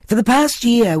For the past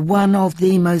year, one of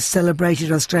the most celebrated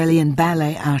Australian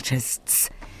ballet artists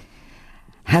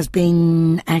has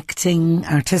been acting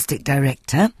artistic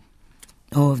director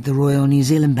of the Royal New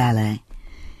Zealand Ballet.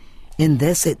 In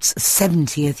this, its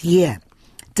 70th year.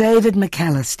 David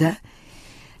McAllister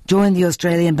joined the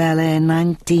Australian Ballet in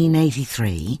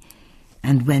 1983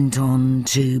 and went on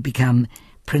to become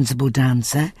principal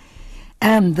dancer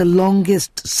and the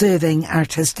longest-serving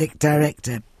artistic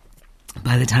director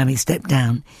by the time he stepped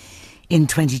down in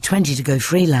 2020 to go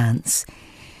freelance.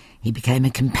 He became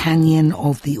a companion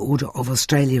of the Order of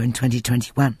Australia in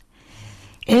 2021.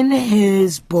 In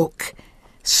his book,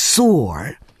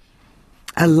 Soar,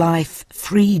 A Life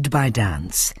Freed by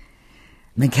Dance,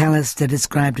 McAllister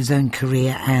described his own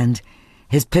career and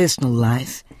his personal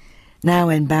life. Now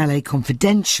in Ballet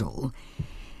Confidential,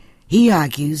 he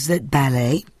argues that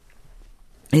ballet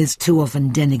is too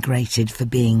often denigrated for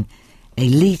being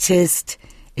elitist,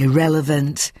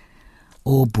 irrelevant,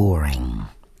 or boring.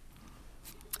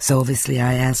 So obviously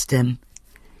I asked him,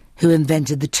 who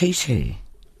invented the tutu?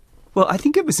 Well, I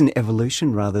think it was an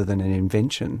evolution rather than an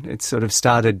invention. It sort of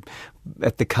started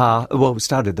at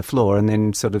started the floor and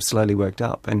then sort of slowly worked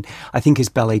up. And I think as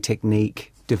ballet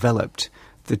technique developed,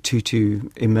 the tutu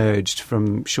emerged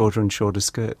from shorter and shorter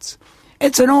skirts.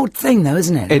 It's an odd thing, though,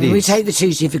 isn't it? It is. We take the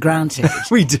tutu for granted.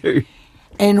 We do.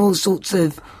 In all sorts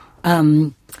of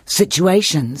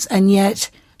situations, and yet,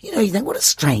 you think, what a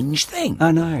strange thing.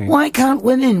 I know. Why can't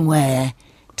women wear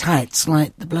tights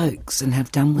like the blokes and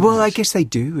have done with Well, it? I guess they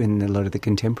do in a lot of the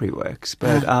contemporary works.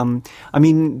 But,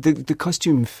 the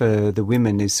costume for the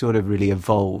women is sort of really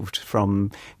evolved from,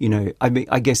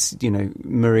 I guess,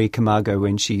 Marie Camargo,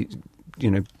 when she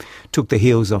took the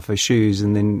heels off her shoes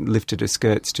and then lifted her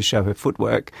skirts to show her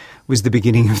footwork, was the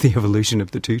beginning of the evolution of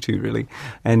the tutu, really.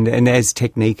 And as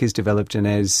technique has developed and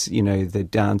as, the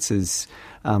dancers,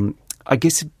 I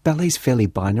guess ballet's fairly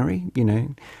binary,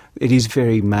 It is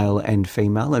very male and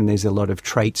female, and there's a lot of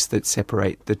traits that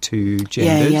separate the two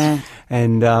genders. Yeah.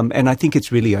 And I think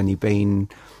it's really only been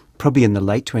probably in the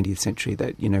late 20th century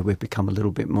that, we've become a little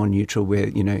bit more neutral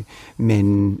where,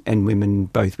 men and women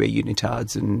both wear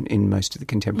unitards in most of the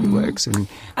contemporary works. And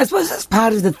I suppose that's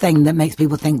part of the thing that makes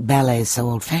people think ballet is so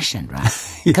old-fashioned,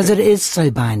 right? Because it is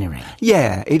so binary.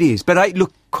 Yeah, it is. But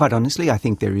quite honestly, I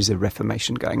think there is a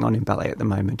reformation going on in ballet at the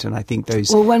moment, and I think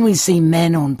those... Well, when we see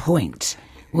men on point,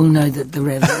 we'll know that the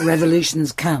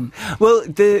revolution's come. Well,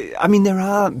 there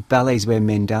are ballets where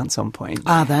men dance on point.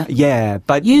 Are there? Yeah,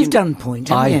 but... You've done point,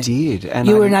 haven't you? I did. And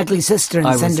you were an ugly sister in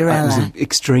Cinderella. I was an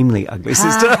extremely ugly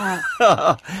sister.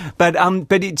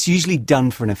 But it's usually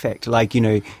done for an effect, like,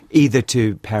 either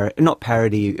to not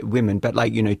parody women, but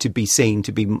like, to be seen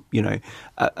to be,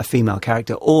 a female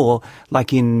character, or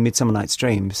like in Midsummer Night's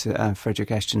Dreams,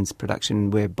 Frederick Ashton's production,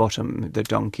 where Bottom, the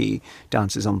donkey,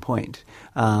 dances on point.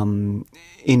 To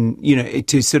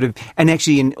sort of, and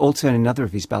actually also in another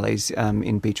of his ballets,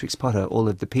 in Beatrix Potter, all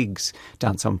of the pigs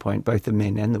dance on point, both the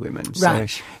men and the women. Right.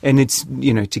 So, and it's,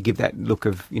 to give that look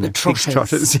of, the pig trotters.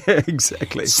 trotters. Yeah,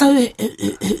 exactly. So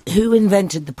who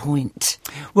invented the point?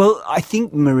 Well, I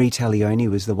think Marie Taglioni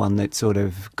was the one that sort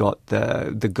of got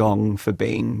the gong for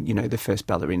being, the first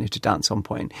ballerina to dance on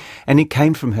point. And it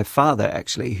came from her father,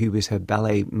 actually, who was her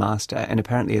ballet master, and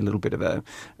apparently a little bit of a,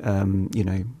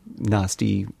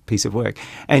 nasty piece of work.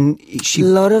 And she... A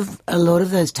lot of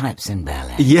those types in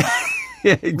ballet. Yeah.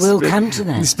 Yeah, we'll come to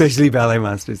that. Especially ballet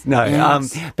masters. No,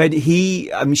 yes. But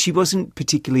she wasn't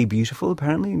particularly beautiful,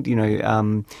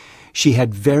 apparently. She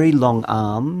had very long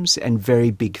arms and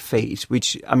very big feet,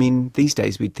 which, these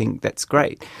days we'd think that's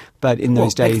great. But in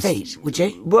those days... Big feet, would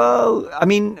you? Well,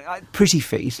 pretty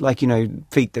feet, like,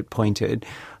 feet that pointed.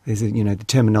 There's the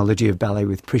terminology of ballet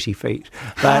with pretty feet.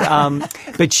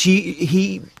 But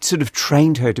he sort of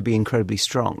trained her to be incredibly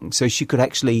strong. So she could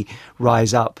actually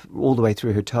rise up all the way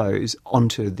through her toes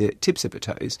onto the tips of her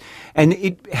toes. And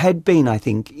it had been, I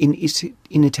think,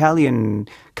 in Italian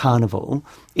carnival,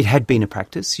 it had been a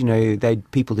practice.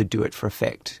 People would do it for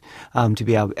effect, to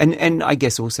be able... And I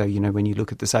guess also, when you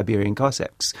look at the Siberian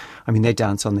Cossacks, they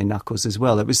dance on their knuckles as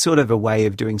well. It was sort of a way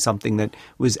of doing something that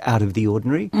was out of the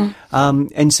ordinary.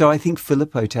 And so I think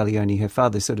Filippo Taglioni, her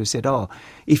father, sort of said,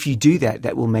 if you do that,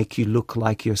 that will make you look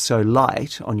like you're so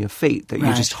light on your feet that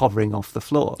you're just hovering off the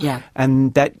floor. Yeah.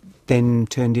 And that then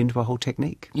turned into a whole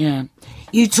technique. Yeah.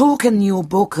 You talk in your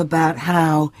book about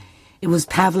how it was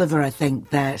Pavlova, I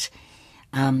think, that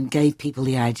gave people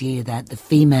the idea that the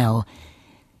female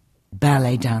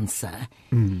ballet dancer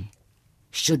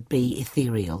should be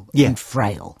ethereal Yeah. and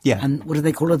frail. Yeah. And what do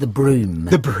they call her? The broom.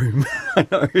 The broom. I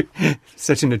know.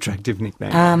 Such an attractive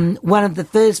nickname. One of the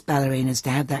first ballerinas to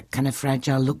have that kind of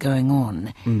fragile look going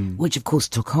on, which of course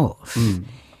took off.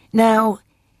 Now,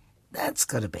 that's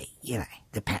got to be,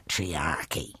 the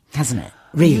patriarchy, hasn't it?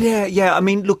 Really? Yeah. I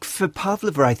mean, look, for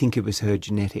Pavlova, I think it was her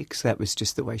genetics. That was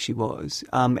just the way she was.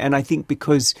 And I think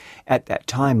because at that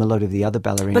time, a lot of the other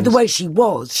ballerinas... But the way she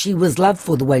was loved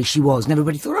for the way she was. And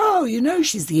everybody thought,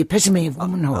 she's the epitome of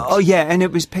womanhood. Oh, yeah, and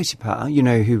it was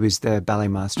Petipa, who was the ballet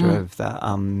master of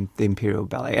the Imperial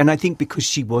Ballet. And I think because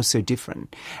she was so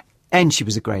different... And she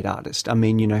was a great artist. I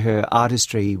mean, her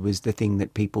artistry was the thing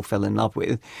that people fell in love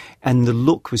with. And the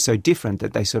look was so different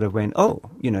that they sort of went,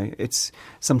 it's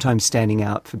sometimes standing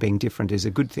out for being different is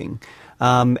a good thing.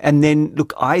 And then,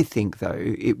 look, I think, though,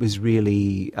 it was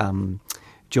really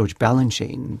George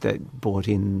Balanchine that brought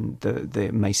in the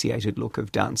emaciated look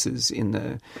of dancers in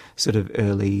the sort of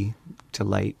early to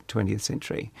late 20th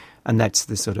century. And that's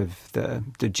the sort of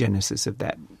the genesis of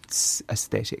that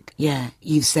aesthetic. Yeah,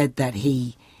 you've said that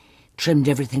he... trimmed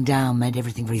everything down, made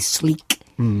everything very sleek,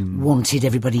 wanted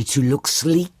everybody to look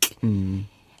sleek.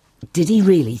 Did he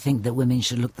really think that women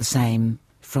should look the same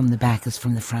from the back as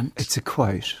from the front? It's a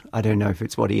quote. I don't know if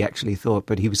it's what he actually thought,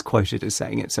 but he was quoted as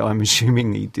saying it, so I'm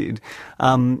assuming he did.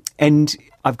 And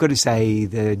I've got to say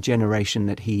the generation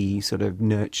that he sort of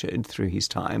nurtured through his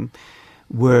time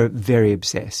were very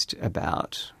obsessed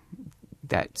about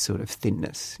that sort of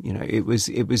thinness. It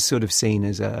was sort of seen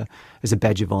as a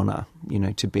badge of honour,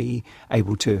 to be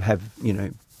able to have,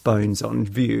 bones on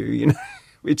view,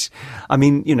 which, I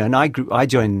mean, and I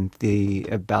joined the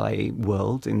ballet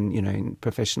world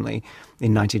professionally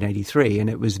in 1983, and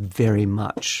it was very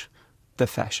much the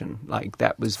fashion. Like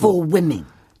that was for women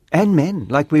and men.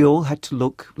 Like we all had to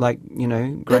look like,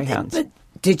 greyhounds. But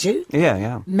did you?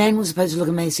 Yeah. Men were supposed to look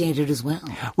emaciated as well.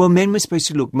 Well, men were supposed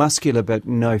to look muscular but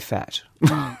no fat.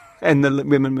 And the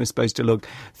women were supposed to look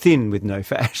thin with no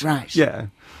fat. Right. Yeah.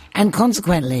 And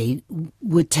consequently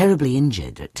were terribly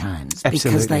injured at times.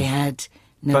 Absolutely. Because they had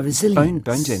no resilience.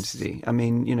 Bone density. I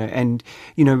mean,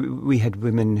 we had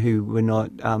women who were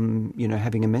not,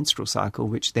 having a menstrual cycle,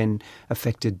 which then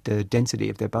affected the density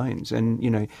of their bones.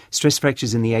 And, stress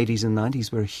fractures in the 80s and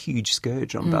 90s were a huge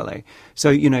scourge on ballet. So,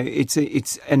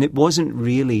 and it wasn't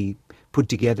really put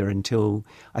together until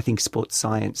I think sports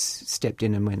science stepped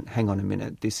in and went, hang on a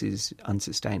minute, this is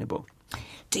unsustainable.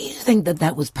 Do you think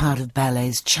that was part of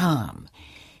ballet's charm?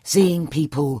 Seeing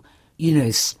people...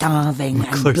 starving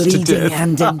and bleeding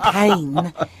and in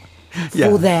pain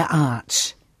for their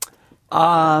art?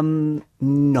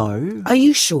 No. Are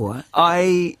you sure?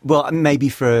 Maybe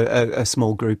for a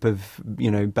small group of,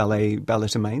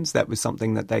 ballettermains, that was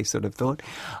something that they sort of thought.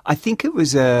 I think it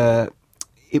was a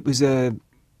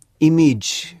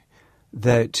image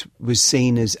that was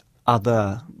seen as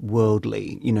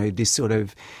otherworldly, this sort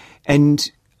of,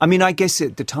 and I mean, I guess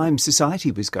at the time society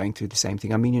was going through the same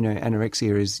thing. I mean,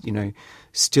 anorexia is,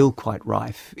 still quite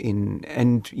rife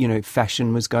and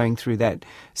fashion was going through that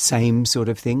same sort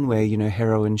of thing where,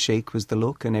 heroin chic was the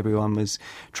look and everyone was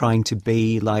trying to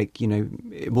be like,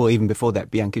 even before that,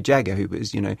 Bianca Jagger, who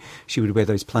was, she would wear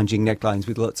those plunging necklines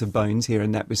with lots of bones here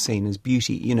and that was seen as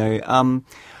beauty,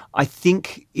 I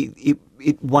think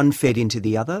it one fed into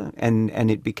the other and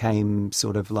it became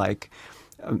sort of like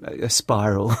a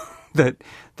spiral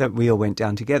that we all went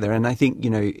down together. And I think,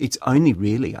 it's only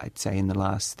really, I'd say, in the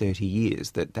last 30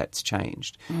 years that's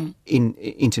changed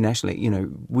internationally,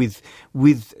 with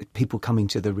people coming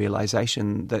to the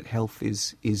realisation that health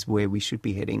is where we should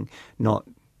be heading, not,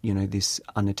 this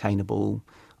unattainable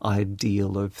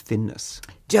ideal of thinness.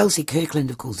 Josie Kirkland,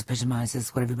 of course, epitomises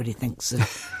what everybody thinks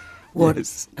of what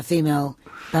yes. a female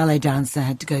ballet dancer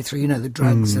had to go through, the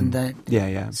drugs and the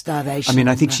starvation. I mean,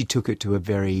 I think she took it to a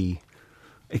very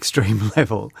extreme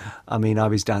level. I mean, I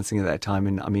was dancing at that time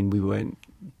and, I mean, we weren't...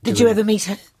 Did you ever meet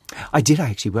her? I did. I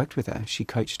actually worked with her. She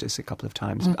coached us a couple of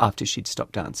times after she'd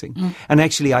stopped dancing. And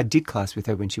actually, I did class with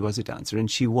her when she was a dancer and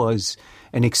she was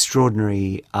an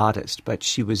extraordinary artist, but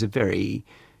she was a very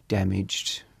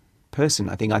damaged person.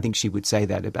 I think she would say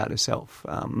that about herself.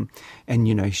 And,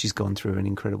 she's gone through an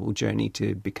incredible journey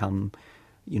to become,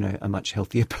 a much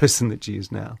healthier person than she is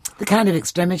now. The kind of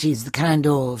extremities, the kind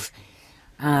of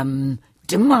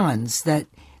demands that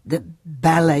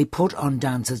ballet put on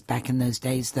dancers back in those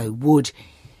days, though, would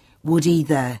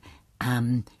either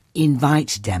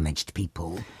invite damaged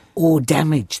people or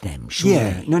damage them, surely.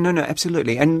 Yeah, no,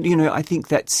 absolutely. And, I think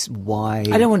that's why...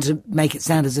 I don't want to make it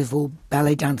sound as if all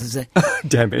ballet dancers are...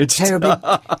 damaged. Terribly...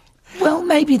 Well,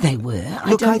 maybe they were.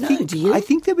 Look, I don't know, do you? I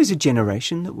think there was a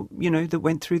generation that, that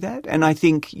went through that. And I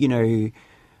think,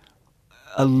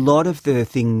 a lot of the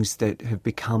things that have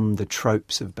become the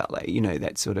tropes of ballet, you know,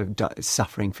 that sort of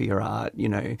suffering for your art, you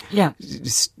know,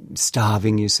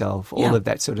 starving yourself, all of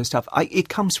that sort of stuff, it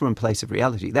comes from a place of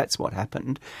reality. That's what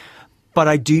happened. But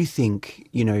I do think,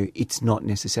 you know, it's not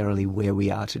necessarily where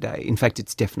we are today. In fact,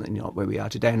 it's definitely not where we are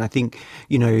today. And I think,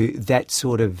 you know, that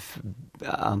sort of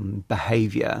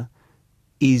behaviour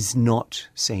is not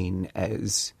seen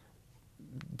as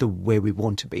where we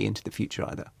want to be into the future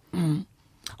either. Mm.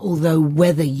 Although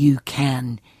whether you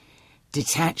can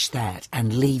detach that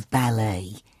and leave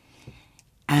ballet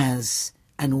as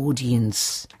an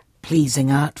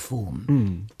audience-pleasing art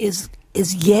form is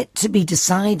yet to be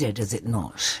decided, is it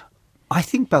not? I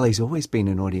think ballet's always been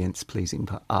an audience-pleasing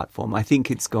art form. I think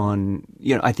it's gone,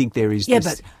 you know, I think there is this...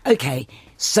 but, okay,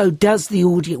 so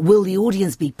will the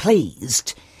audience be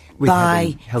pleased with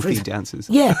by healthy dancers?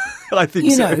 Yeah. I think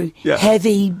you so. know,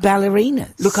 heavy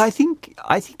ballerinas. Look, I think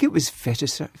it was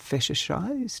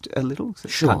fetishized a little.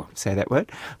 Sure. Can't say that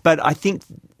word. But I think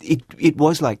it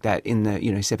was like that in the,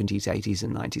 you know, 70s, 80s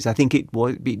and 90s. I think it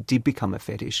did become a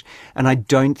fetish. And I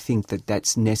don't think that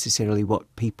that's necessarily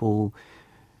what people...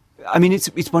 I mean, it's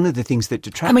one of the things that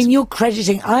detracts... I mean, you're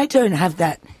crediting... I don't have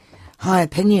that high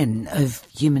opinion of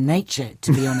human nature,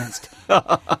 to be honest.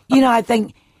 You know, I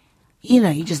think... You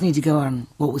know, you just need to go on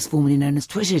what was formerly known as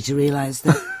Twitter to realise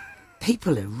that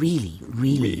people are really,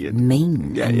 really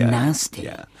mean and nasty.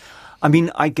 Yeah. I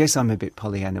mean, I guess I'm a bit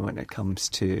Pollyanna when it comes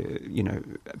to, you know,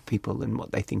 people and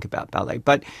what they think about ballet.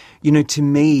 But, you know, to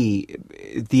me,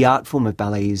 the art form of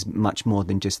ballet is much more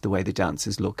than just the way the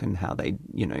dancers look and how they,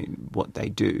 you know, what they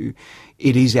do.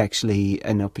 It is actually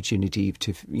an opportunity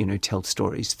to, you know, tell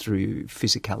stories through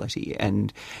physicality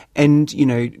and you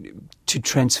know, to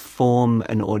transform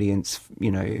an audience,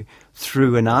 you know,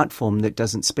 through an art form that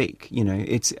doesn't speak. You know,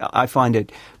 I find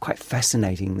it quite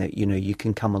fascinating that, you know, you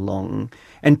can come along,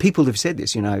 and people have said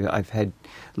this, you know, I've had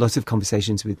lots of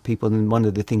conversations with people, and one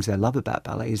of the things I love about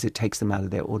ballet is it takes them out of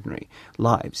their ordinary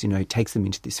lives, you know, it takes them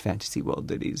into this fantasy world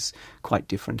that is quite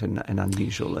different and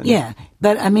unusual. And yeah,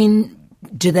 but I mean,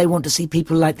 do they want to see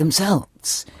people like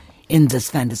themselves in this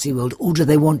fantasy world, or do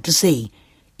they want to see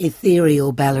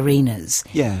ethereal ballerinas?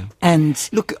 Yeah. And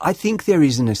look, I think there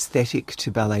is an aesthetic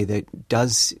to ballet that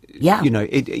does, you know,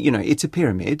 it's a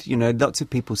pyramid. You know, lots of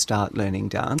people start learning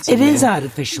dance. It is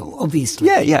artificial, obviously.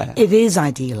 Yeah. It is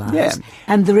idealised. Yeah.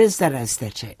 And there is that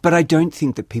aesthetic. But I don't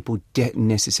think that people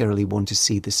necessarily want to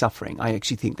see the suffering. I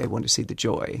actually think they want to see the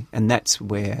joy. And that's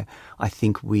where I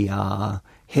think we are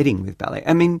heading with ballet.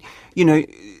 I mean, you know,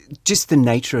 just the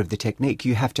nature of the technique,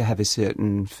 you have to have a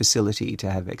certain facility to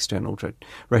have external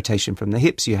rotation from the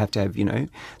hips. You have to have, you know,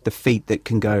 the feet that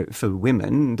can go, for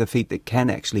women, the feet that can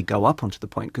actually go up onto the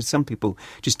point, because some people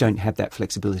just don't have that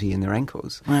flexibility in their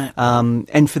ankles. Right.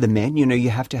 And for the men, you know, you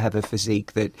have to have a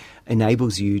physique that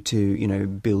enables you to, you know,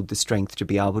 build the strength to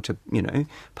be able to, you know,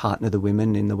 partner the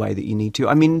women in the way that you need to.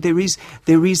 I mean, there is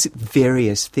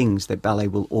various things that ballet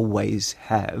will always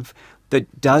have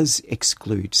that does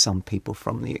exclude some people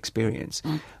from the experience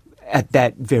at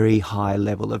that very high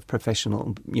level of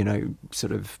professional, you know,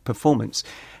 sort of performance.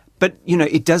 But, you know,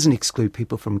 it doesn't exclude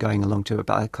people from going along to a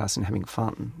ballet class and having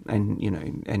fun and, you know,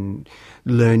 and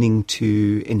learning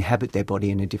to inhabit their body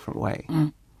in a different way.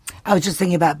 I was just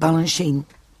thinking about Bolshoi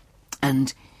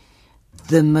and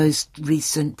the most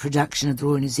recent production of the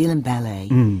Royal New Zealand Ballet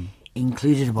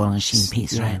included a Bolshoi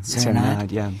piece, right?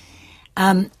 Serenade, yeah.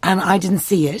 And I didn't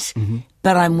see it,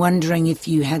 but I'm wondering if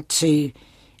you had to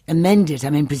amend it. I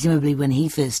mean, presumably when he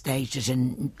first staged it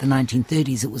in the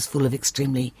 1930s, it was full of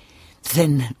extremely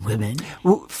thin women.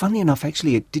 Well, funnily enough,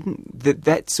 actually, it didn't.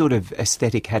 That sort of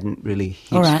aesthetic hadn't really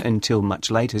hit until much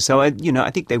later. So, I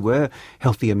think they were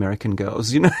healthy American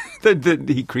girls, you know, that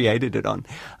he created it on.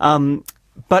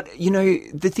 But, you know,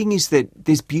 the thing is that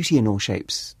there's beauty in all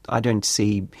shapes. I don't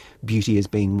see beauty as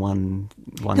being one.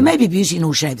 There may be beauty in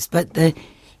all shapes, but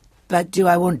do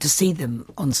I want to see them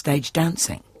on stage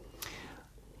dancing?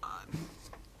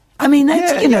 I mean,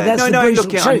 that's the brutal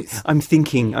truth. I'm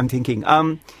thinking.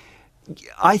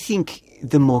 I think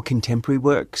the more contemporary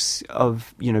works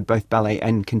of, you know, both ballet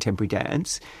and contemporary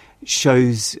dance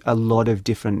shows a lot of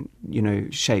different, you know,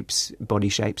 shapes, body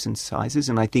shapes and sizes.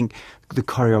 And I think the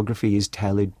choreography is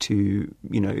tailored to,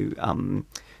 you know,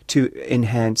 to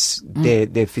enhance their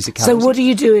physicality. So what do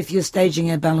you do if you're staging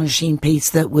a Bolshoi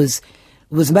piece that was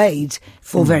made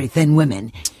for very thin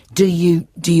women? Do you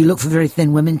look for very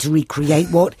thin women to recreate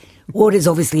what is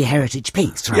obviously a heritage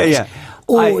piece, right? Yeah.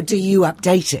 Or do you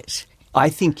update it I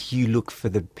think you look for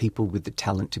the people with the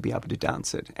talent to be able to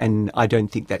dance it, and I don't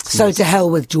think that's... So to hell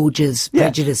with George's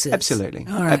prejudices. Absolutely,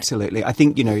 all right. Absolutely. I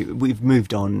think, we've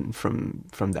moved on from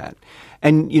that.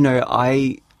 And,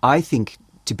 I think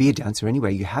to be a dancer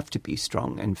anyway, you have to be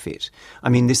strong and fit. I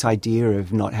mean, this idea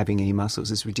of not having any muscles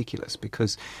is ridiculous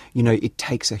because, it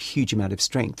takes a huge amount of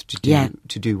strength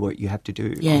to do what you have to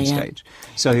do on stage.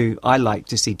 So I like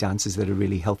to see dancers that are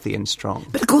really healthy and strong.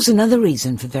 But of course, another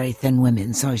reason for very thin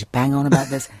women, sorry to bang on about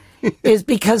this, is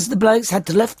because the blokes had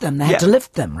to lift them. They had to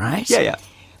lift them, right? Yeah.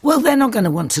 Well, they're not going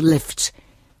to want to lift,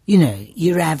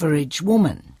 your average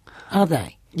woman, are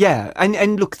they? Yeah,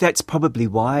 and look, that's probably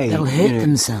why... They'll hurt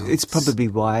themselves. It's probably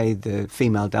why the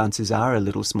female dancers are a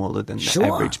little smaller than the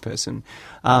average person.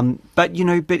 But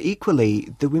equally,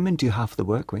 the women do half the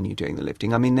work when you're doing the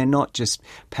lifting. I mean, they're not just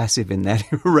passive in that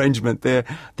arrangement. They're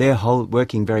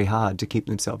working very hard to keep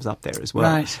themselves up there as well.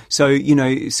 Right. So,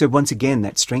 so once again,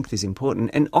 that strength is important.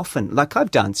 And often, like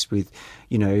I've danced with,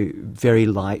 very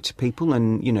light people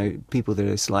and, people that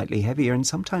are slightly heavier. And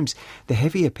sometimes the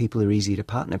heavier people are easy to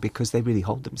partner because they really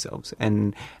hold themselves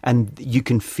and you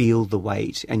can feel the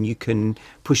weight and you can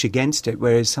push against it.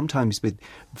 Whereas sometimes with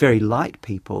very light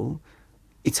people,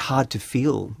 it's hard to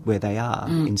feel where they are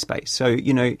in space. So,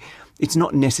 it's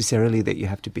not necessarily that you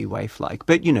have to be waif-like.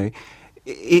 But,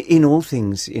 in all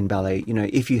things in ballet,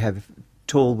 if you have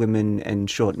tall women and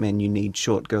short men, you need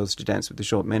short girls to dance with the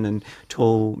short men and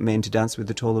tall men to dance with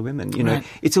the taller women. Right.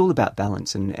 It's all about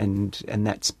balance and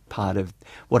that's part of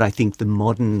what I think the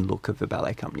modern look of a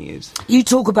ballet company is. You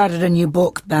talk about it in your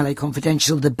book, Ballet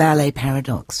Confidential, the ballet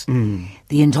paradox,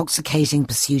 the intoxicating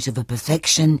pursuit of a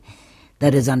perfection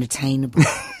that is unattainable.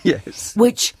 Yes.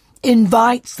 Which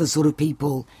invites the sort of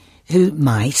people who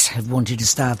might have wanted to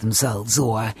starve themselves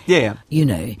or,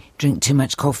 drink too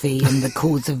much coffee in the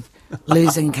cause of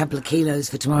losing a couple of kilos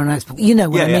for tomorrow night's book. You know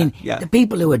what I mean? Yeah. The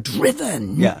people who are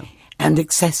driven and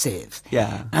excessive.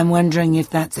 Yeah. I'm wondering if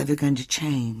that's ever going to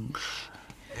change.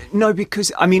 No,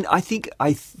 because, I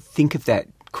think of that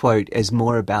quote as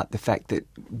more about the fact that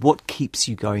what keeps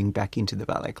you going back into the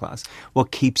ballet class,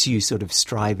 what keeps you sort of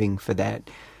striving for that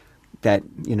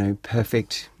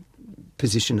perfect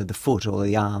position of the foot or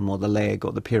the arm or the leg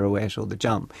or the pirouette or the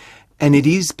jump. And it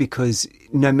is because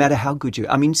no matter how good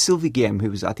Sylvie Guillem, who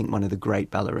was, I think, one of the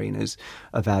great ballerinas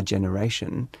of our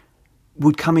generation,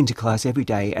 would come into class every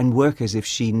day and work as if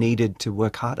she needed to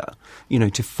work harder,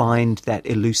 to find that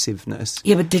elusiveness.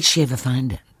 Yeah, but did she ever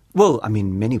find it? Well,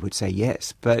 many would say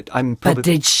yes, but But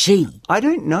did she? I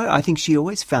don't know. I think she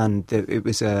always found that it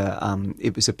was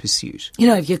a pursuit.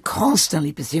 If you're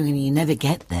constantly pursuing and you never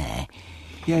get there.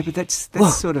 Yeah, but that's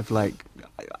sort of like,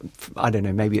 I don't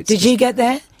know, maybe it's... Did you get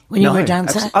there when you were a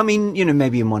dancer?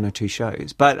 Maybe in one or two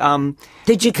shows, but...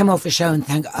 Did you come off a show and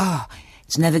think,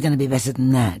 it's never going to be better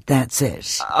than that, that's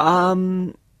it?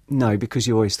 No, because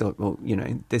you always thought, well,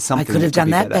 there's something... I could have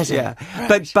done that better. Yeah,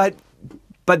 right.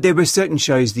 But there were certain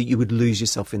shows that you would lose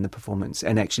yourself in the performance.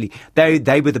 And actually,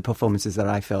 they were the performances that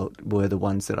I felt were the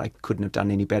ones that I couldn't have done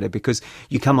any better because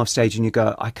you come off stage and you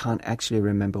go, I can't actually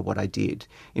remember what I did,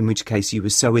 in which case you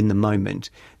were so in the moment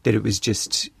that it was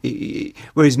just...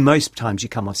 Whereas most times you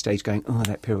come off stage going, oh,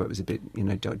 that pirouette was a bit,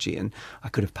 dodgy and I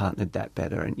could have partnered that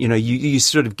better. And, you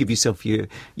sort of give yourself your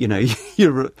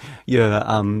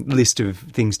list of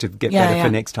things to get better for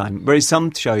next time. Whereas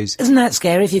some shows... Isn't that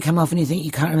scary if you come off and you think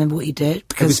you can't remember what you did?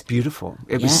 It was beautiful.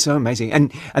 It was so amazing.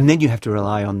 And then you have to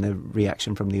rely on the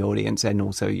reaction from the audience and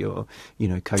also your,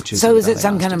 coaches. So is it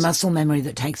some kind of muscle memory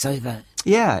that takes over?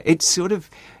 Yeah, it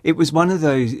was one of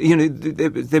those,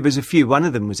 there was a few. One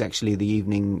of them was actually the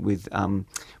evening with,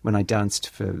 when I danced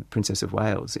for Princess of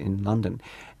Wales in London.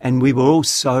 And we were all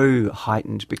so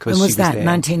heightened because when was she was that? there.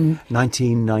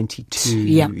 1992.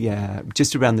 Yeah.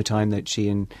 Just around the time that she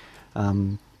and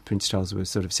Prince Charles were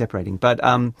sort of separating. But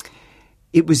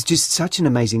it was just such an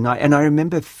amazing night. And I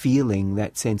remember feeling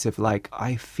that sense of like,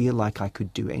 I feel like I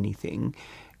could do anything.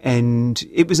 And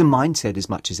it was a mindset as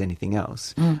much as anything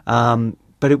else.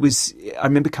 But I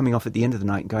remember coming off at the end of the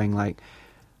night and going like,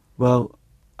 well,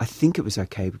 I think it was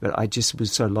okay, but I just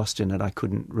was so lost in it I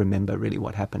couldn't remember really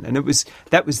what happened. And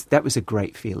that was a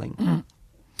great feeling.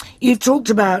 You've talked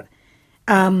about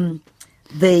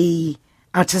the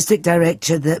artistic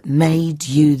director that made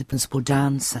you the principal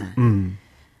dancer, Mina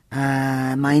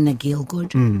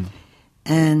Gielgud,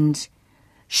 and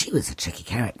she was a tricky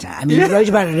character. You wrote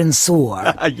about it in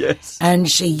Soar. Yes. And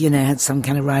she, had some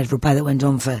kind of ride reply that went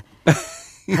on for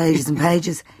pages and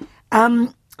pages.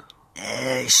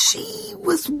 she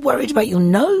was worried about your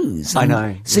nose. I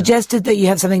know. Suggested that you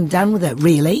have something done with it,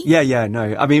 really? Yeah,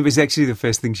 no. I mean, it was actually the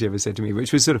first thing she ever said to me,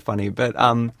 which was sort of funny. But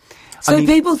So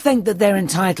people think that they're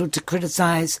entitled to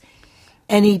criticise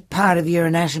any part of your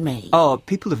anatomy? Oh,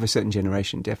 people of a certain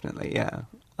generation, definitely, yeah.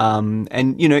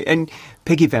 And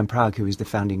Peggy Van Praag, who was the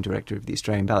founding director of the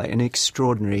Australian Ballet, an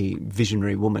extraordinary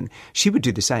visionary woman, she would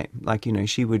do the same. Like,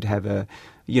 she would have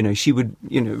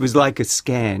it was like a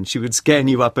scan. She would scan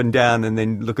you up and down and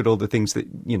then look at all the things that,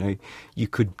 you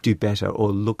could do better or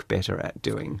look better at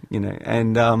doing,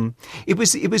 And it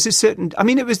was a certain,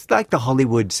 it was like the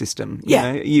Hollywood system.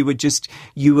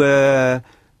 You were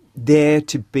there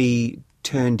to be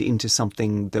turned into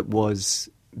something that was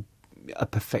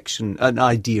an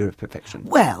idea of perfection.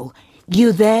 Well,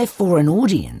 you're there for an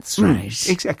audience, right?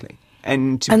 Exactly.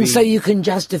 And so you can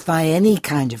justify any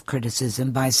kind of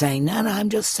criticism by saying, no, I'm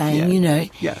just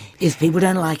saying, if people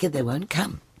don't like it, they won't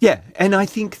come. Yeah, and I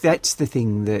think that's the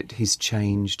thing that has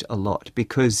changed a lot,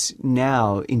 because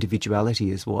now individuality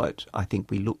is what I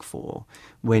think we look for.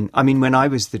 When I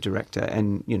was the director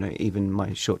and, even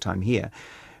my short time here,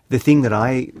 the thing that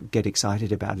I get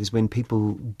excited about is when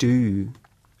people do...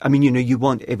 you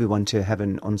want everyone to have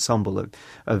an ensemble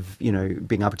of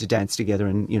being able to dance together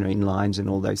and, in lines and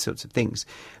all those sorts of things.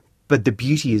 But the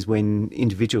beauty is when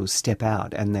individuals step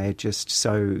out and they're just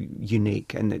so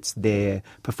unique and it's their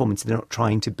performance. They're not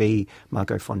trying to be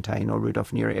Margot Fonteyn or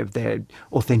Rudolf Nureyev. They're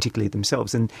authentically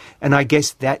themselves. And I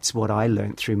guess that's what I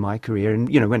learned through my career. And,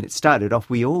 when it started off,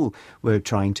 we all were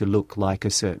trying to look like a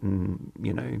certain,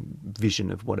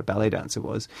 vision of what a ballet dancer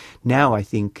was. Now I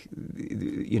think,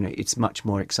 it's much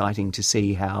more exciting to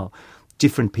see how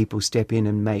different people step in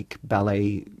and make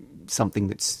ballet something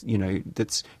that's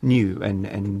that's new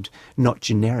and not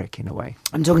generic in a way.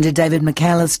 I'm talking to David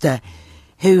McAllister,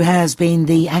 who has been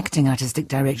the acting artistic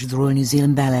director of the Royal New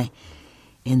Zealand Ballet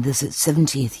in this its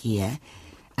 70th year.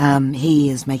 He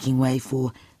is making way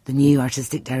for the new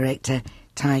artistic director,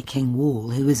 Tai King Wall,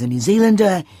 who is a New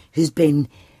Zealander who's been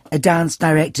a dance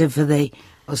director for the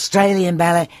Australian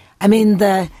Ballet.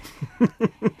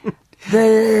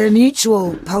 The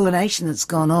mutual pollination that's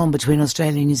gone on between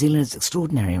Australia and New Zealand is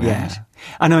extraordinary, right? Yeah.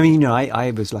 And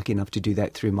I was lucky enough to do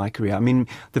that through my career.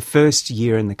 The first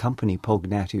year in the company, Paul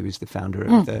Gnat, who was the founder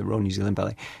of the Royal New Zealand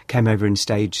Ballet, came over and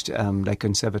staged Les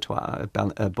Conservatoires, a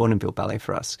Bournonville ballet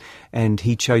for us. And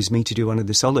he chose me to do one of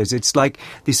the solos. It's like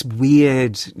this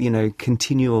weird,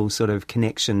 continual sort of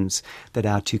connections that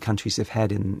our two countries have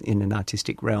had in an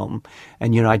artistic realm.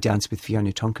 And, I danced with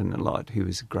Fiona Tonkin a lot, who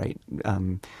was a great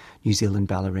New Zealand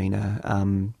ballerina.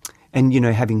 And,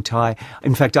 having Tai...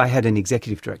 In fact, I had an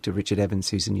executive director, Richard Evans,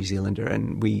 who's a New Zealander,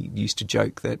 and we used to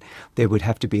joke that there would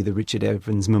have to be the Richard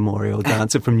Evans Memorial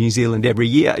Dancer from New Zealand every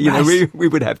year. We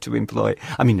would have to employ...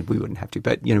 we wouldn't have to,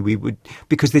 but, we would...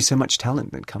 Because there's so much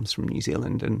talent that comes from New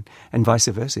Zealand and vice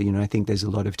versa. I think there's a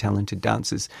lot of talented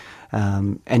dancers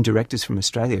and directors from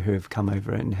Australia who have come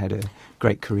over and had a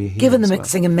great career here. Given the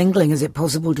mixing and mingling, is it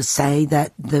possible to say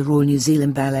that the Royal New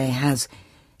Zealand Ballet has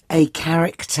a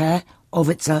character of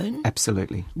its own?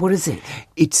 Absolutely. What is it?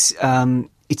 It's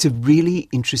a really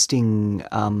interesting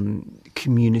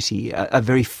community, a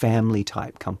very family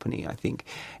type company, I think.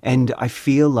 And I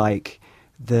feel like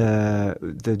the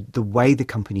way the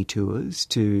company tours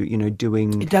to,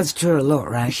 doing... It does tour a lot,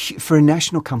 right? For a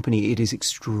national company, it is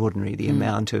extraordinary, the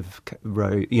amount of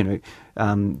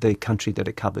the country that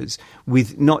it covers,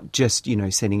 with not just,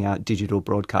 sending out digital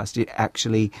broadcast. It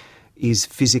actually is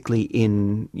physically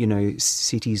in,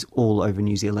 cities all over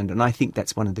New Zealand. And I think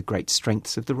that's one of the great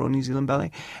strengths of the Royal New Zealand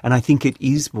Ballet. And I think it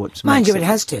is what... Mind you, it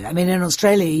has to. In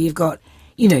Australia, you've got...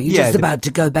 you're just about to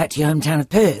go back to your hometown of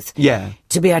Perth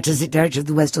to be artistic director of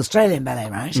the West Australian Ballet,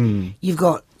 right? You've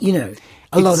got,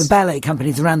 a lot of ballet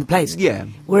companies around the place. Yeah.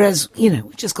 Whereas,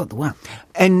 we've just got the one.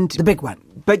 And the big one.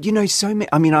 But, so many...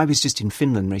 I was just in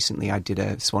Finland recently. I did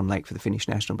a Swan Lake for the Finnish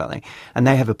National Ballet. And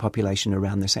they have a population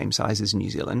around the same size as New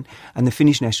Zealand. And the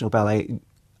Finnish National Ballet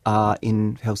are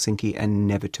in Helsinki and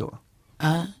never tour.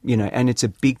 And it's a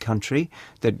big country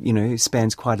that,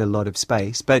 spans quite a lot of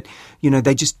space. But,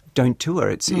 they just don't tour.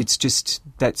 It's just...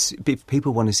 If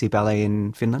people want to see ballet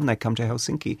in Finland, they come to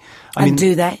Helsinki.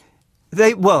 Do they?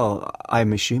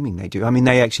 I'm assuming they do.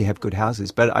 They actually have good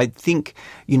houses, but I think,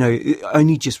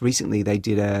 only just recently they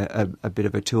did a bit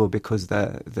of a tour because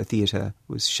the theatre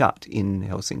was shut in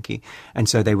Helsinki, and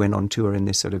so they went on tour in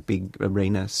this sort of big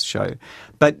arena show.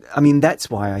 But, that's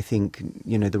why I think,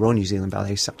 the Royal New Zealand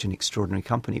Ballet is such an extraordinary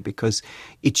company, because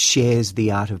it shares the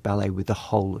art of ballet with the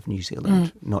whole of New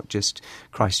Zealand, not just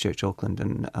Christchurch, Auckland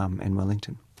and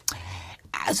Wellington.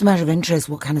 As a matter of interest,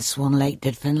 what kind of Swan Lake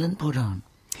did Finland put on?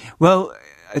 Well,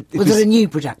 Was it a new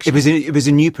production? It was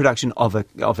a new production of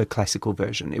a classical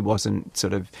version. It wasn't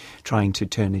sort of trying to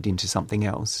turn it into something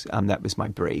else. That was my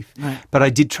brief. Right. But I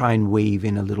did try and weave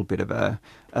in a little bit of a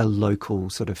local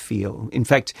sort of feel. In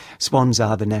fact, swans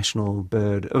are the national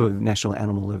national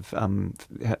animal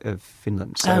of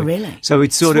Finland. So, oh, really? So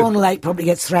it's Swan Lake probably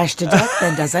gets thrashed to death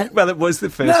then, does it? Well, it was the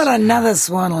first. Not another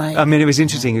Swan Lake. I mean, it was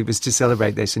interesting. It was to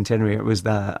celebrate their centenary. It was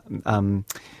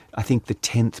I think the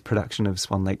 10th production of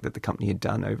Swan Lake that the company had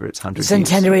done over its 100 years.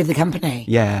 Centenary of the company.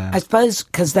 Yeah. I suppose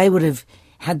because they would have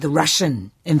had the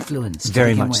Russian influence.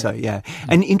 Very much so, yeah.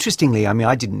 And interestingly, I mean,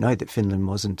 I didn't know that Finland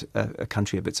wasn't a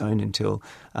country of its own until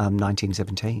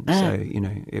 1917. So,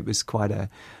 it was quite a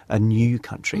new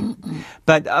country.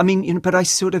 But, I mean, but I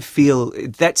sort of feel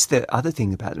that's the other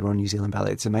thing about the Royal New Zealand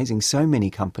Ballet. It's amazing. So many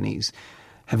companies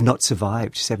have not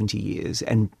survived 70 years,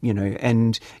 and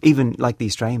even like the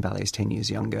Australian Ballet is 10 years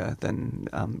younger than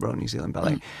Royal New Zealand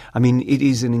Ballet. I mean, it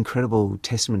is an incredible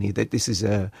testimony that this is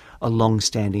a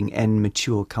long-standing and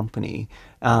mature company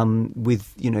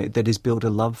with that has built a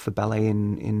love for ballet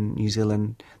in New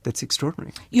Zealand that's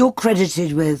extraordinary. You're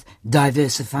credited with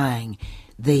diversifying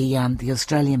the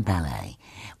Australian Ballet.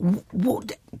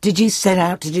 What did you set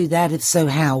out to do that? If so,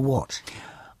 how? What?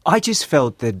 I just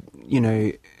felt that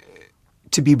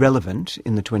to be relevant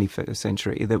in the 21st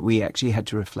century, that we actually had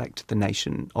to reflect the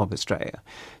nation of Australia.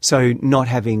 So not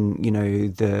having,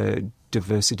 the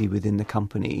diversity within the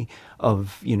company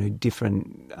of,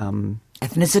 different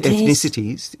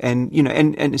ethnicities and,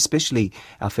 and especially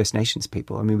our First Nations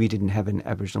people. I mean, we didn't have an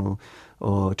Aboriginal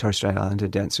or Torres Strait Islander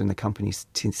dancer in the company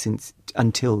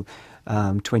until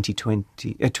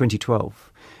 2012.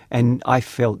 And I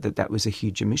felt that was a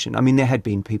huge omission. I mean, there had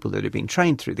been people that had been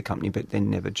trained through the company, but then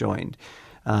never joined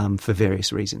for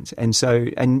various reasons. And so,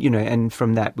 and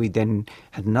from that, we then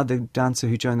had another dancer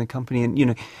who joined the company.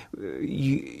 And,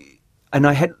 and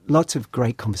I had lots of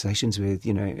great conversations with,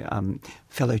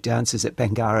 fellow dancers at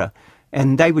Bangarra.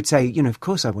 And they would say, of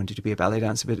course I wanted to be a ballet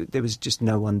dancer, but there was just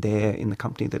no one there in the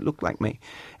company that looked like me.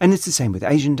 And it's the same with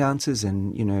Asian dancers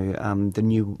and, the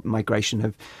new migration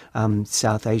of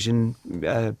South Asian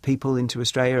people into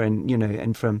Australia and,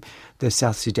 and from the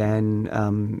South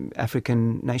Sudan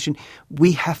African nation.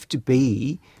 We have to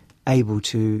be able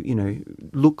to,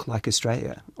 look like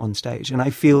Australia on stage. And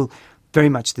I feel very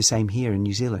much the same here in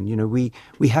New Zealand. We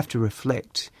have to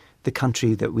reflect the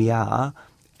country that we are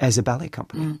as a ballet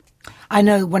company. I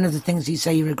know one of the things you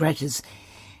say you regret is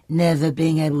never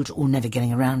being able to, or never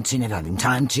getting around to, never having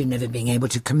time to, never being able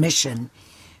to commission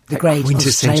the great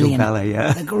Australian ballet,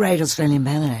 yeah. The great Australian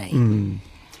Ballet.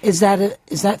 Is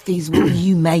that feasible?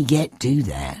 You may yet do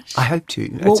that. I hope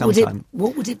to at some time.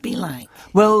 What would it be like?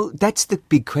 Well, that's the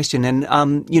big question,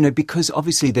 and because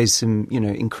obviously there's some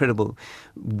incredible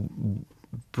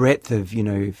breadth of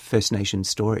First Nation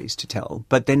stories to tell,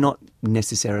 but they're not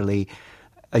necessarily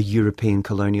a European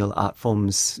colonial art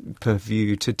form's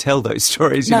purview to tell those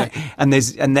stories, No. and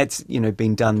that's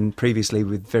been done previously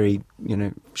with very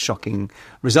shocking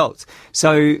results.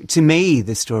 So to me,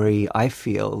 the story I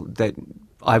feel that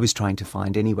I was trying to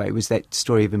find anyway was that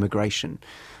story of immigration.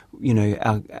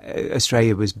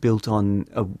 Australia was built on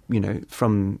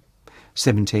from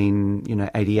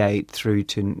 1788 through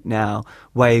to now,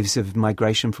 waves of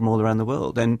migration from all around the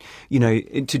world, and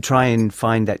to try and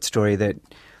find that story that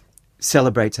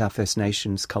celebrates our First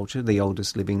Nations culture, the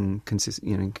oldest living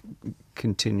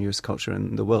continuous culture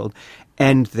in the world,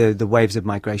 and the waves of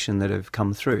migration that have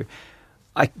come through.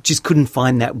 I just couldn't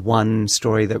find that one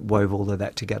story that wove all of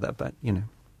that together. But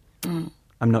I'm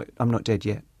not dead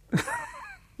yet.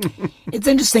 It's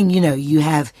interesting, you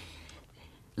have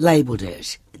labelled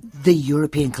it the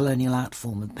European colonial art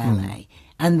form of ballet.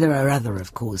 And there are other,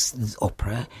 of course, there's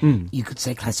opera. You could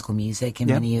say classical music in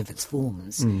many of its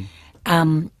forms.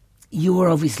 You're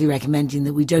obviously recommending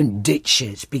that we don't ditch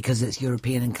it because it's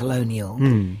European and colonial.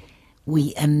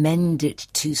 We amend it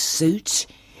to suit.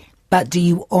 But do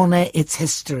you honour its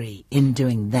history in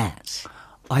doing that?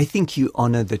 I think you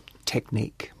honour the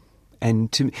technique.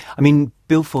 And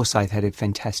Bill Forsyth had a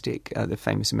fantastic, the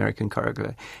famous American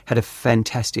choreographer, had a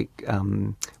fantastic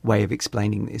way of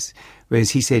explaining this. Whereas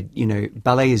he said,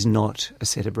 ballet is not a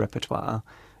set of repertoire,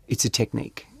 it's a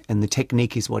technique. And the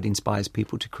technique is what inspires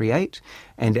people to create.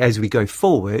 And as we go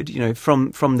forward,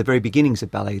 from the very beginnings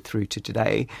of ballet through to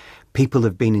today, people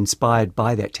have been inspired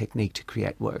by that technique to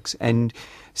create works. And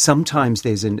sometimes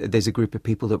there's a group of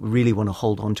people that really want to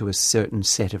hold on to a certain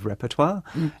set of repertoire,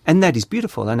 and that is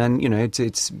beautiful. And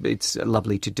it's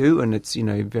lovely to do, and it's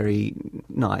very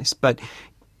nice. But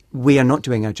we are not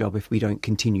doing our job if we don't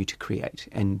continue to create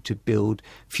and to build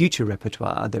future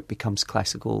repertoire that becomes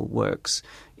classical works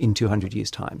in 200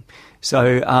 years' time.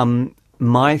 So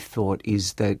my thought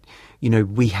is that,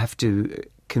 we have to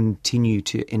continue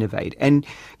to innovate. And,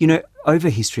 over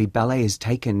history, ballet has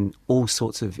taken all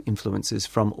sorts of influences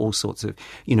from all sorts of,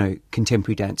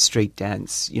 contemporary dance, street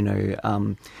dance,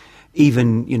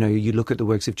 even, you look at the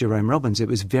works of Jerome Robbins, it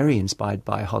was very inspired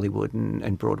by Hollywood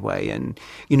and Broadway. And,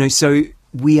 so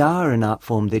we are an art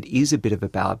form that is a bit of a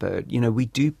bowerbird. We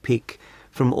do pick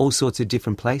from all sorts of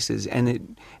different places,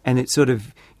 and it sort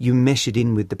of, you mesh it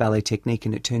in with the ballet technique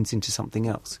and it turns into something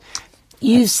else.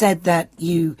 You said that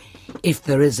if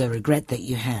there is a regret that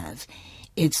you have,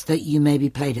 it's that you maybe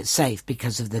played it safe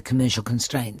because of the commercial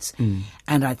constraints.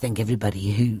 And I think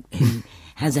everybody who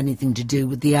has anything to do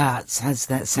with the arts has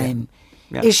that same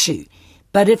issue.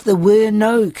 But if there were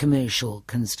no commercial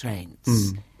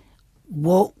constraints,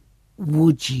 what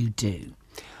would you do?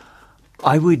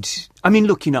 I would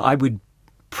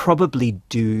probably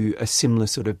do a similar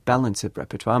sort of balance of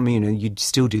repertoire. You'd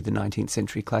still do the 19th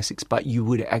century classics, but you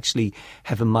would actually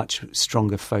have a much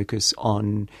stronger focus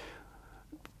on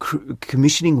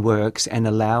commissioning works and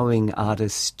allowing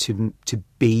artists to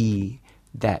be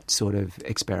that sort of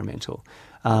experimental.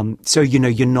 So,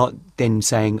 you're not then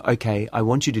saying, okay, I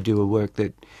want you to do a work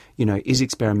that, is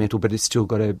experimental, but it's still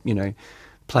got to,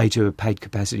 play to a paid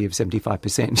capacity of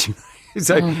 75%.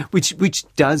 So, which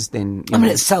does then...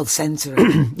 it's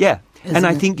self-censoring. Yeah. And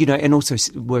I think, and also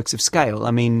works of scale.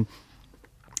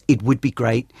 It would be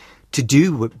great to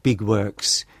do big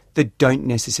works that don't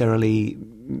necessarily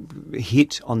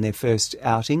hit on their first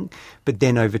outing, but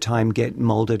then over time get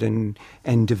moulded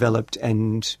and developed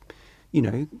and,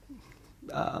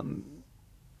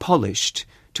 polished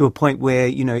to a point where,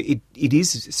 it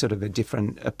is sort of a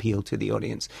different appeal to the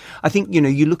audience. I think,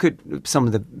 you look at some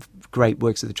of the great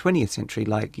works of the 20th century,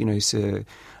 like, Sir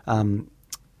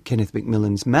Kenneth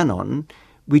Macmillan's Manon,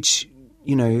 which,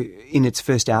 in its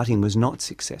first outing was not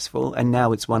successful, and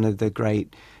now it's one of the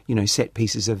great, set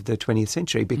pieces of the 20th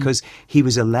century because he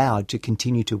was allowed to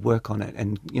continue to work on it.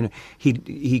 And,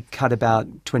 he cut about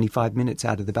 25 minutes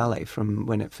out of the ballet from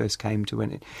when it first came to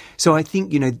when it... So I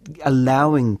think,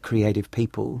 allowing creative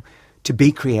people to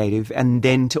be creative and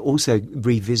then to also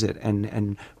revisit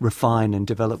and refine and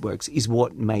develop works is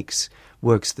what makes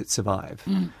works that survive.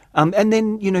 And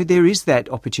then, there is that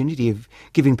opportunity of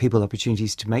giving people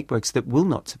opportunities to make works that will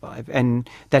not survive. And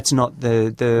that's not they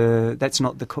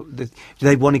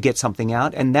want to get something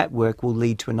out, and that work will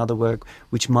lead to another work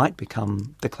which might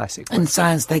become the classic work. In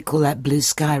science, they call that blue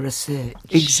sky research.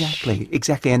 Exactly.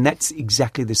 And that's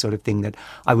exactly the sort of thing that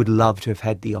I would love to have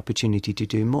had the opportunity to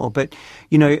do more. But,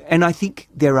 and I think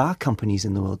there are companies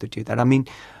in the world that do that.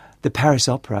 The Paris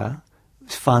Opera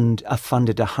are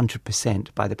funded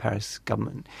 100% by the Paris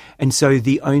government. And so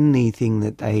the only thing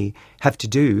that they have to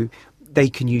do, they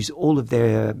can use all of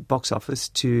their box office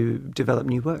to develop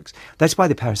new works. That's why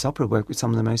the Paris Opera work with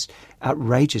some of the most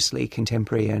outrageously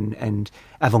contemporary and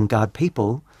avant-garde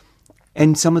people,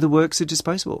 and some of the works are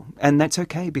disposable. And that's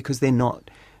okay because they're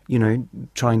not,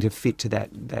 trying to fit to that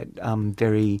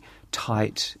very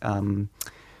tight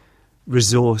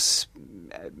resource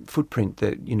footprint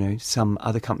that some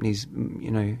other companies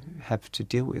have to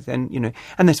deal with, and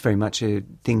and that's very much a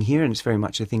thing here, and it's very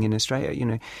much a thing in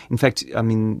Australia. In fact,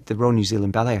 the Royal New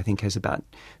Zealand Ballet I think has about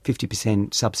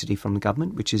 50% subsidy from the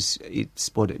government, which is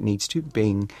it's what it needs to,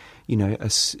 being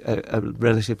a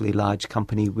relatively large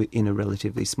company in a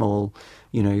relatively small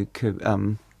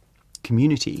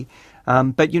community.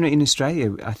 But in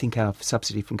Australia, I think our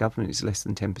subsidy from government is less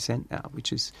than 10% now,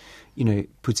 which is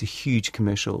puts a huge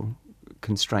commercial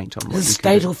constraint on what is it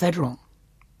state or federal?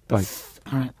 Both.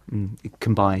 All right.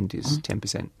 Combined is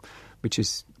 10%, which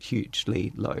is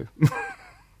hugely low.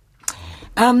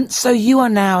 So you are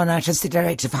now an artistic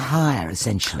director for hire,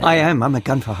 essentially. I am. I'm a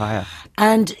gun for hire.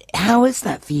 And how is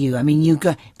that for you? You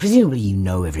go, presumably you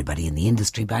know everybody in the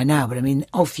industry by now, but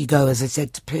off you go, as I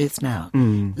said, to Perth now,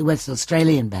 the West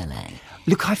Australian Ballet.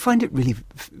 Look, I find it really,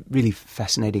 really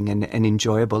fascinating and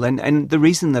enjoyable. And the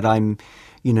reason that I'm,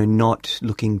 not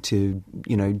looking to,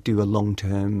 do a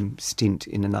long-term stint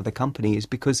in another company is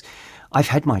because I've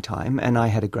had my time and I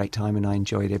had a great time and I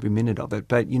enjoyed every minute of it.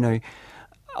 But,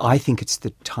 I think it's the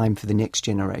time for the next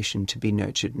generation to be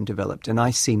nurtured and developed. And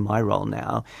I see my role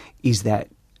now is that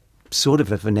sort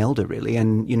of an elder, really.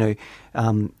 And,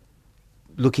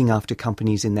 looking after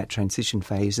companies in that transition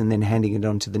phase and then handing it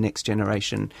on to the next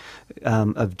generation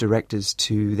of directors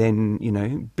to then,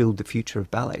 build the future of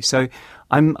ballet. So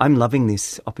I'm loving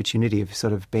this opportunity of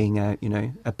sort of being a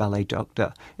ballet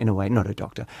doctor in a way, not a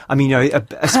doctor. I mean,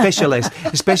 a specialist,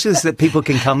 a specialist that people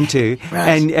can come to,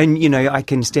 right. and I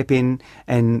can step in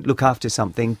and look after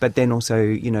something, but then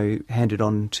also, hand it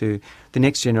on to the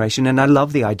next generation. And I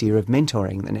love the idea of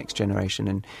mentoring the next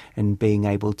generation and being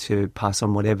able to pass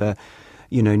on whatever,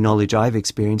 knowledge I've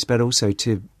experienced, but also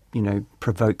to,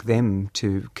 provoke them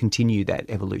to continue that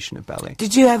evolution of ballet.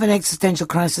 Did you have an existential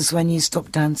crisis when you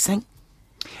stopped dancing?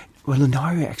 Well, no,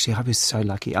 actually, I was so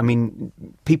lucky. I mean,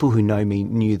 people who know me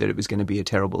knew that it was going to be a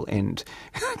terrible end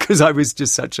because I was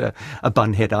just such a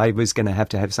bunhead. I was going to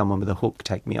have someone with a hook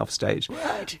take me off stage.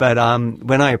 Right. But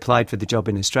when I applied for the job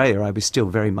in Australia, I was still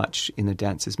very much in a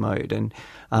dancer's mode. And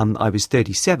I was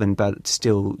 37, but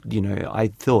still, I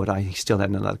thought I still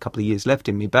had another couple of years left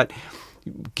in me. But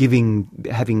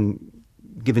having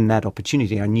given that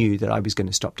opportunity, I knew that I was going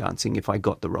to stop dancing if I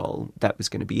got the role. That was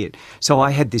going to be it. So I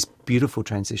had this beautiful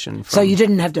transition. So you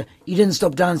didn't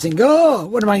stop dancing, oh,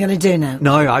 what am I going to do now?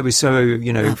 No, I was so,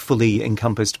 fully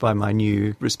encompassed by my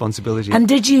new responsibility. And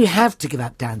did you have to give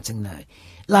up dancing, though?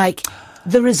 Like,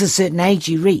 there is a certain age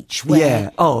you reach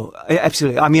where... Yeah,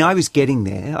 absolutely. I mean, I was getting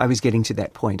there. I was getting to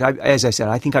that point. As I said,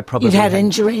 I think I probably... You'd had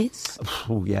injuries?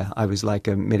 Oh, yeah. I was like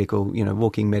a medical,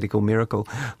 walking medical miracle.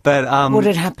 But what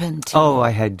had happened to you?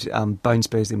 I had bone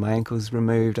spurs in my ankles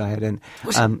removed. I had an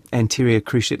anterior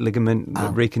cruciate ligament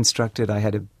reconstructed. I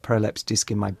had a prolapsed disc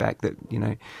in my back that,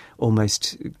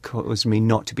 almost caused me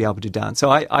not to be able to dance. So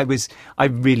I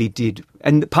really did.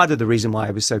 And part of the reason why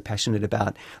I was so passionate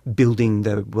about building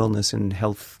the wellness and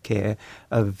health care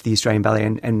of the Australian Ballet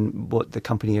and what the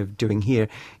company are doing here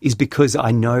is because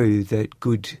I know that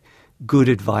good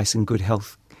advice and good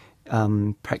health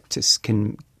practice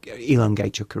can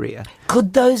elongate your career.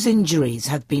 Could those injuries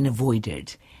have been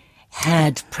avoided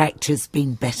had practice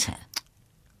been better?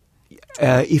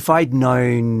 If I'd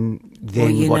known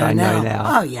then what I know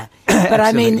now. Oh, yeah. But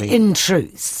I mean, in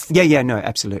truth. Yeah, no,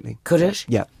 absolutely. Could it?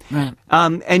 Yeah. Right.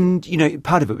 And,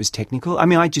 part of it was technical. I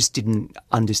mean, I just didn't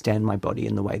understand my body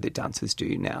in the way that dancers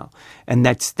do now. And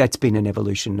that's been an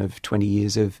evolution of 20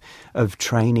 years of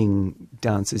training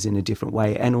dancers in a different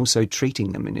way and also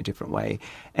treating them in a different way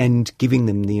and giving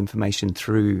them the information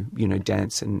through,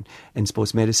 dance and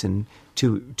sports medicine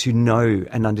to know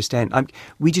and understand.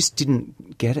 We just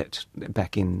didn't get it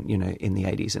back in the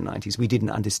 80s and 90s. We didn't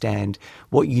understand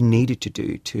what you needed to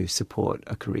do to support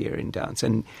a career in dance.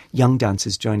 And young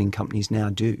dancers joining companies now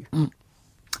do. Mm.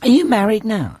 Are you married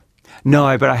now?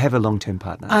 No, but I have a long-term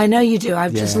partner. I know you do.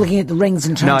 I'm just looking at the rings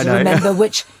and trying to remember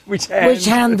which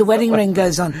hand the wedding ring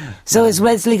goes on. So is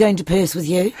Wesley going to Perth with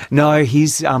you? No,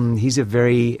 he's a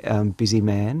very busy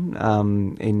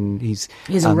man. He's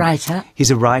a writer.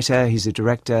 He's a writer. He's a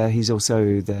director. He's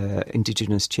also the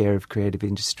Indigenous Chair of Creative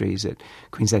Industries at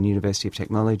Queensland University of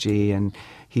Technology, and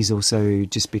he's also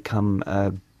just become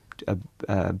a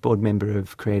board member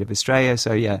of Creative Australia.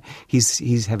 So yeah,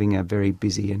 he's having a very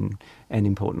busy and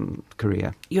important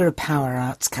career. You're a power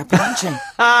arts couple, aren't you?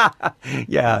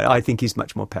 Yeah, I think he's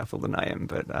much more powerful than I am.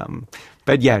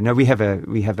 But yeah, no, we have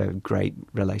a great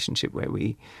relationship where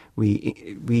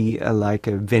we are like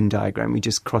a Venn diagram. We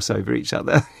just cross over each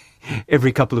other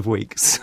every couple of weeks.